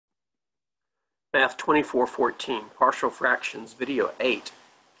Math 2414, Partial Fractions, Video 8,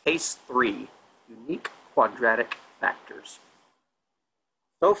 Case 3, Unique Quadratic Factors.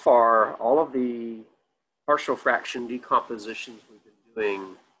 So far, all of the partial fraction decompositions we've been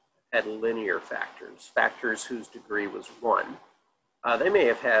doing had linear factors, factors whose degree was 1. They may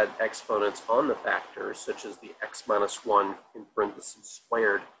have had exponents on the factors, such as the x minus 1 in parentheses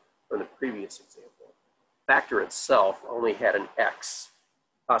squared from the previous example. The factor itself only had an x,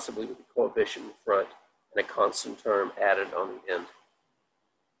 possibly with a coefficient in front and a constant term added on the end.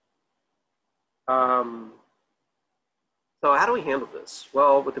 So how do we handle this?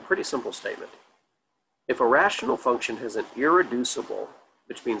 Well, with a pretty simple statement. If a rational function has an irreducible,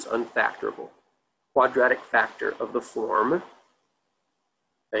 which means unfactorable, quadratic factor of the form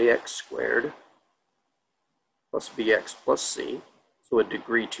ax squared plus bx plus c, so a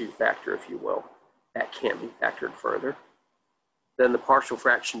degree 2 factor, if you will, that can't be factored further, then the partial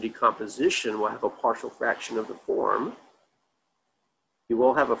fraction decomposition will have a partial fraction of the form. You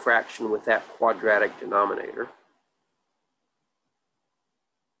will have a fraction with that quadratic denominator.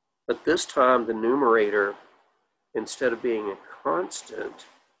 But this time the numerator, instead of being a constant,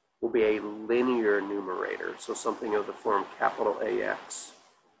 will be a linear numerator. So something of the form capital AX.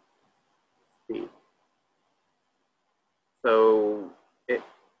 B. So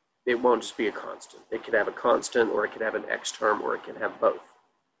it won't just be a constant. It could have a constant, or it could have an x term, or it can have both.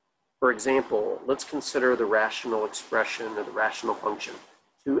 For example, let's consider the rational expression or the rational function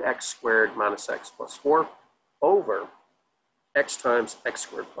 2x squared minus x plus 4 over x times x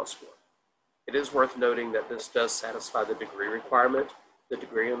squared plus 4. It is worth noting that this does satisfy the degree requirement. The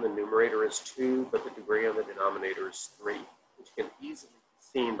degree on the numerator is 2, but the degree on the denominator is 3, which can easily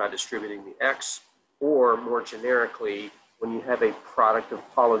be seen by distributing the x, or more generically, when you have a product of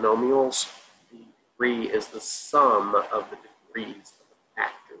polynomials, the degree is the sum of the degrees of the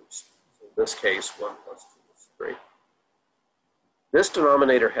factors. So in this case, 1 plus 2 is 3. This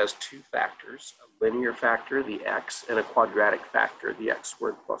denominator has two factors, a linear factor, the x, and a quadratic factor, the x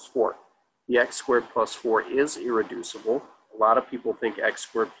squared plus 4. The x squared plus 4 is irreducible. A lot of people think x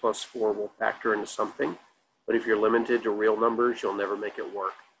squared plus 4 will factor into something, but if you're limited to real numbers, you'll never make it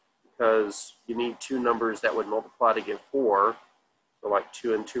work, because you need two numbers that would multiply to give 4, so like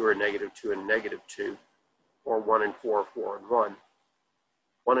 2 and 2 are negative 2 and negative 2, or 1 and 4 are 4 and 1,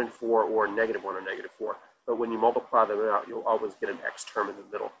 1 and 4 or negative 1 or negative 4. But when you multiply them out, you'll always get an x term in the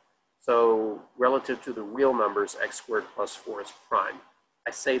middle. So relative to the real numbers, x squared plus 4 is prime.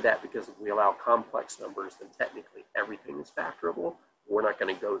 I say that because if we allow complex numbers, then technically everything is factorable. We're not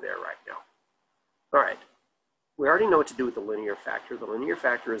going to go there right now. All right. We already know what to do with the linear factor. The linear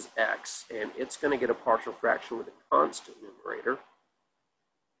factor is x, and it's going to get a partial fraction with a constant numerator.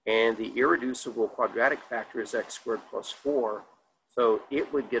 And the irreducible quadratic factor is x squared plus 4. So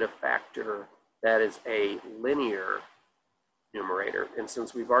it would get a factor that is a linear numerator. And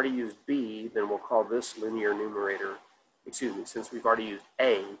since we've already used b, then we'll call this linear numerator, since we've already used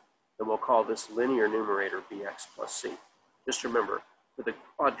a, then we'll call this linear numerator bx plus c. Just remember, for the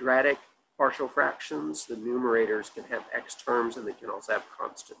quadratic partial fractions, the numerators can have x terms and they can also have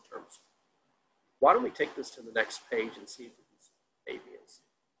constant terms. Why don't we take this to the next page and see if we can see A, B, and C.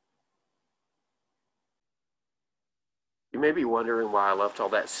 You may be wondering why I left all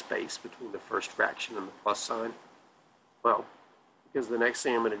that space between the first fraction and the plus sign. Well, because the next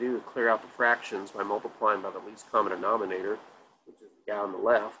thing I'm going to do is clear out the fractions by multiplying by the least common denominator, which is the guy on the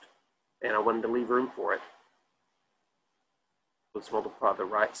left, and I wanted to leave room for it. Let's multiply the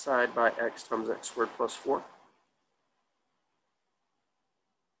right side by x times x squared plus 4,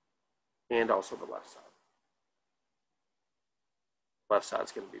 and also the left side. Left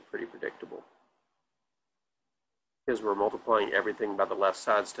side's going to be pretty predictable. Because we're multiplying everything by the left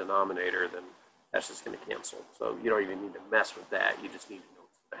side's denominator, then that's just going to cancel. So you don't even need to mess with that. You just need to know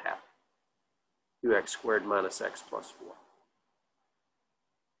what's going to happen. 2x squared minus x plus 4.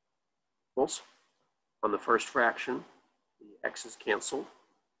 Equals, on the first fraction, the x is canceled,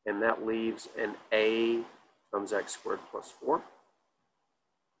 and that leaves an a times x squared plus 4.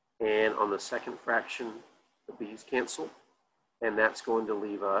 And on the second fraction, the b's cancel, and that's going to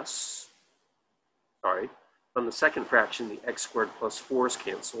leave us, on the second fraction, the x squared plus 4 is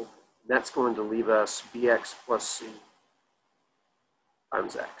canceled. That's going to leave us bx plus c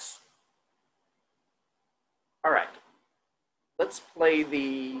times x. All right, let's play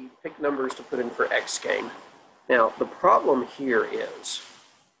the pick numbers to put in for x game. Now, the problem here is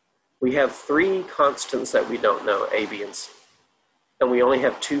we have three constants that we don't know, a, b, and c. And we only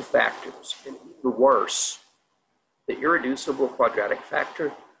have two factors. And even worse, the irreducible quadratic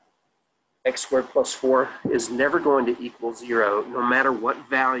factor x squared plus 4 is never going to equal 0, no matter what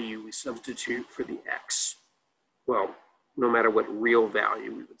value we substitute for the x. Well, no matter what real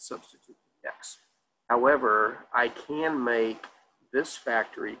value we would substitute for the x. However, I can make this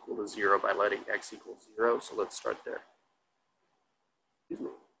factor equal to 0 by letting x equal 0, so let's start there. Excuse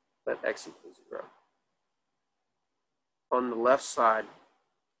me, let x equal 0. On the left side,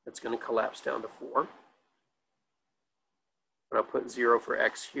 it's going to collapse down to 4. When I put 0 for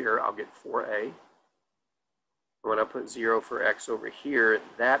x here, I'll get 4a. And when I put 0 for x over here,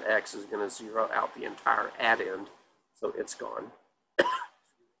 that x is going to zero out the entire add-end, so it's gone.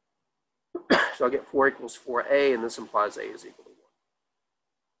 So I'll get 4 equals 4a, and this implies a is equal to 1.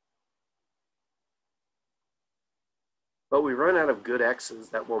 But we run out of good x's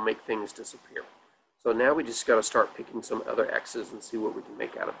that will make things disappear. So now we just got to start picking some other x's and see what we can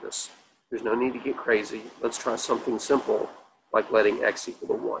make out of this. There's no need to get crazy. Let's try something simple, like letting x equal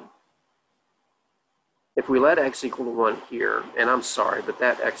to 1. If we let x equal to 1 here, and I'm sorry, but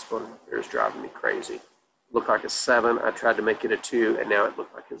that exponent here is driving me crazy. It looked like a 7, I tried to make it a 2, and now it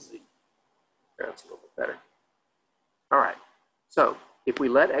looked like a z. That's a little bit better. All right, so if we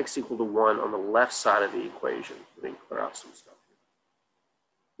let x equal to 1 on the left side of the equation, let me clear out some stuff here.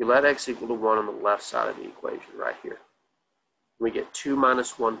 We let x equal to 1 on the left side of the equation right here. We get 2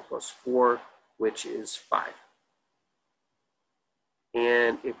 minus 1 plus 4, which is 5.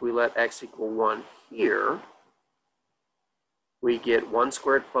 And if we let x equal 1 here, we get 1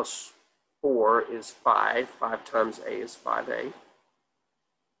 squared plus 4 is 5. 5 times a is 5a.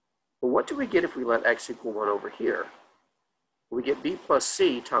 But what do we get if we let x equal 1 over here? We get b plus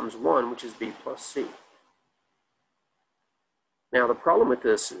c times 1, which is b plus c. Now, the problem with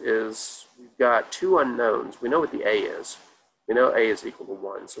this is we've got two unknowns. We know what the a is. We know a is equal to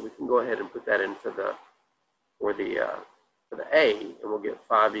 1, so we can go ahead and put that in for the a, and we'll get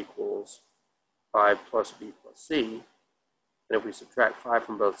 5 equals 5 plus b plus c. And if we subtract 5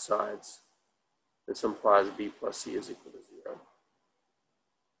 from both sides, this implies b plus c is equal to 0.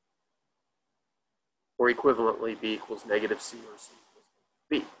 Or equivalently, b equals negative c or c equals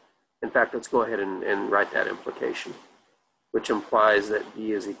b. In fact, let's go ahead and write that implication, which implies that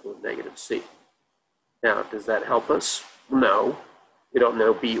b is equal to negative c. Now, does that help us? No. We don't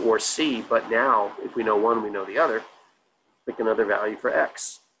know b or c, but now, if we know one, we know the other. Pick another value for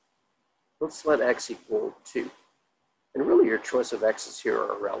x. Let's let x equal 2. And really, your choice of x's here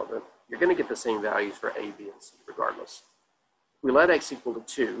are irrelevant. You're going to get the same values for a, b, and c regardless. If we let x equal to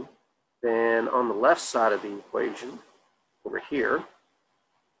 2, then on the left side of the equation, over here,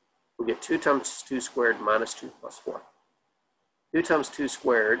 we'll get 2 times 2 squared minus 2 plus 4. 2 times 2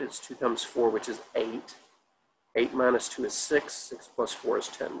 squared is 2 times 4, which is 8. 8 minus 2 is 6. 6 plus 4 is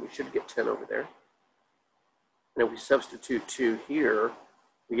 10. We should get 10 over there. And if we substitute 2 here,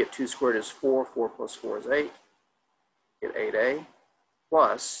 we get 2 squared is 4. 4 plus 4 is 8. Get 8a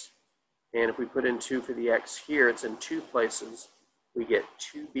plus, and if we put in 2 for the x here, it's in 2 places. We get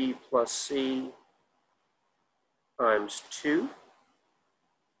 2b plus c times 2.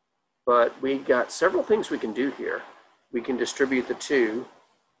 But we got several things we can do here. We can distribute the 2,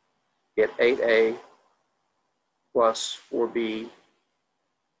 get 8a plus 4b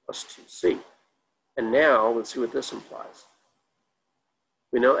plus 2c. And now, let's see what this implies.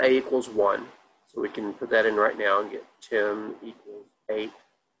 We know a equals 1, so we can put that in right now and get 10 equals 8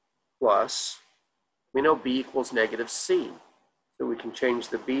 plus, we know b equals negative c. So we can change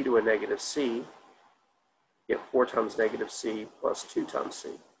the b to a negative c, get 4 times negative c plus 2 times c.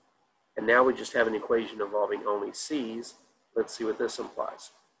 And now we just have an equation involving only c's. Let's see what this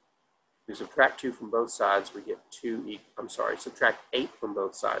implies. If we subtract 2 from both sides, we get subtract 8 from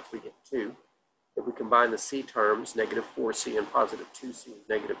both sides, we get 2. If we combine the c terms, negative 4c and positive 2c is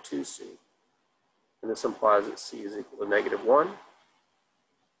negative 2c. And this implies that c is equal to negative 1.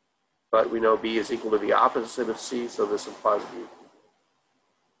 But we know b is equal to the opposite of c, so this implies b equals 1.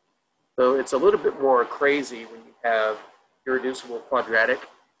 So it's a little bit more crazy when you have irreducible quadratic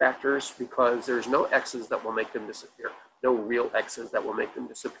factors because there's no x's that will make them disappear. No real x's that will make them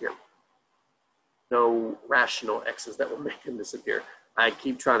disappear. No rational x's that will make them disappear. I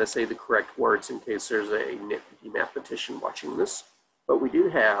keep trying to say the correct words in case there's a nitpicky mathematician watching this. But we do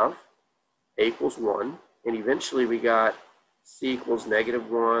have a equals 1, and eventually we got c equals negative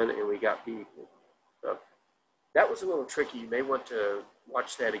 1, and we got b equals 1. So that was a little tricky. You may want to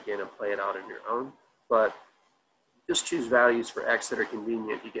watch that again and play it out on your own. But just choose values for x that are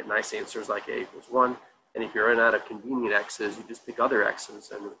convenient. You get nice answers like a equals 1. And if you run out of convenient x's, you just pick other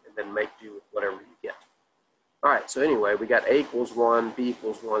x's and then make do with whatever you get. All right, so anyway, we got a equals 1, b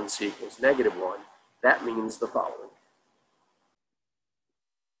equals 1, c equals negative 1. That means the following.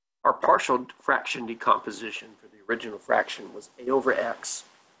 Our partial fraction decomposition for the original fraction was a over x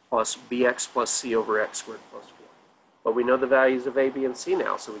plus bx plus c over x squared plus 4. But we know the values of a, b, and c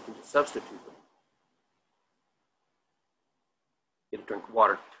now, so we can just substitute them. Get a drink of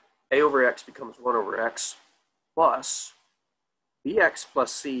water. A over x becomes 1 over x plus bx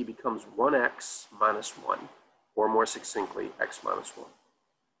plus c becomes 1x minus 1, or more succinctly, x minus 1.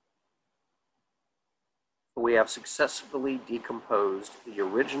 We have successfully decomposed the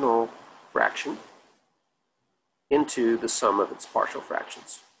original fraction into the sum of its partial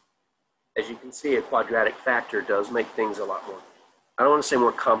fractions. As you can see, a quadratic factor does make things a lot more, I don't want to say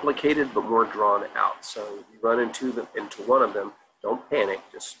more complicated, but more drawn out. So if you run into one of them, don't panic,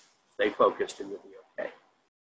 just stay focused and you'll be okay.